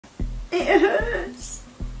It hurts.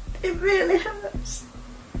 It really hurts.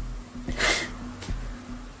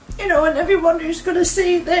 You know, and everyone who's going to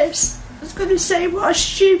see this is going to say, what a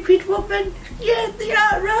stupid woman. Yeah, they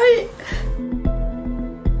are right.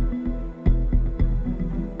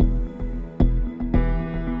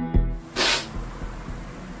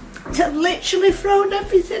 I've literally thrown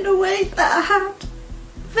everything away that I had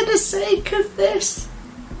for the sake of this.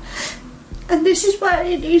 And this is why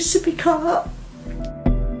it needs to be caught.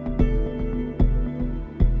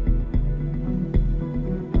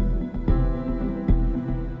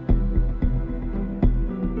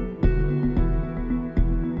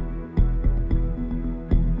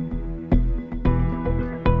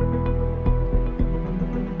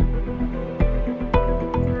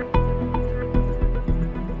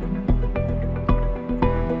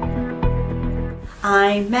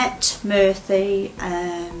 I met Murthy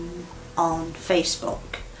on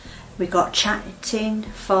Facebook. We got chatting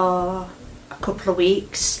for a couple of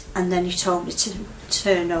weeks and then he told me to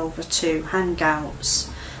turn over to Hangouts.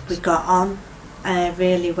 We got on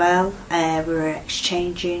really well. We were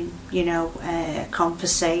exchanging, you know,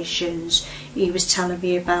 conversations. He was telling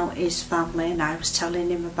me about his family and I was telling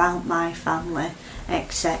him about my family,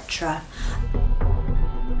 etc.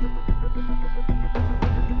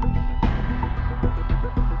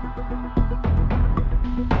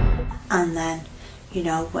 And then, you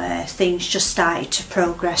know, where things just started to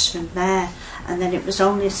progress from there. And then it was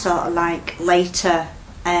only sort of like later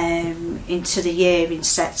into the year, in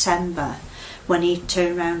September, when he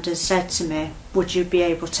turned around and said to me, would you be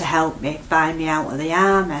able to help me, buy me out of the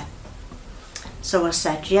army? So I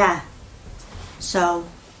said, yeah. So,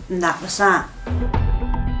 and that was that.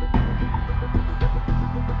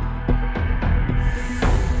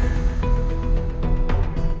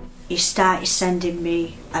 He started sending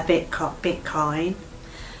me a Bitcoin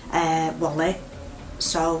wallet,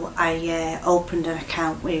 so I opened an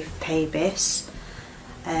account with Paybase.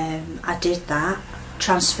 I did that,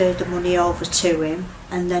 transferred the money over to him,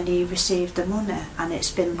 and then he received the money, and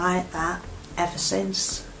it's been like that ever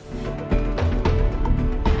since.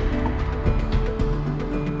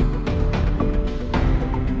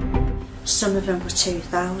 Some of them were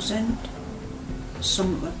 2,000,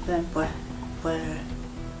 some of them were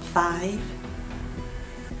 5,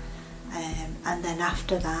 and then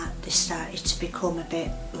after that they started to become a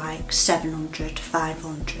bit like 700,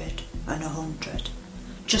 500 and 100.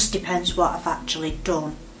 Just depends what I've actually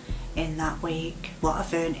done in that week, what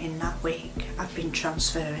I've earned in that week. I've been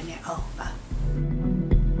transferring it over.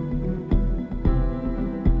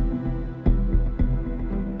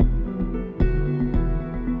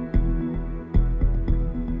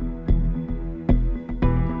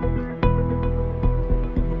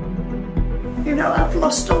 You know, I've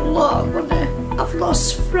lost a lot of money. I've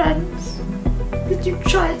lost friends because you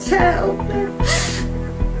tried to help me.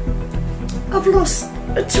 I've lost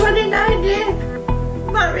a 29-year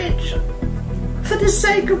marriage for the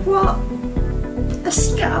sake of what? A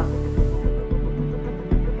scam.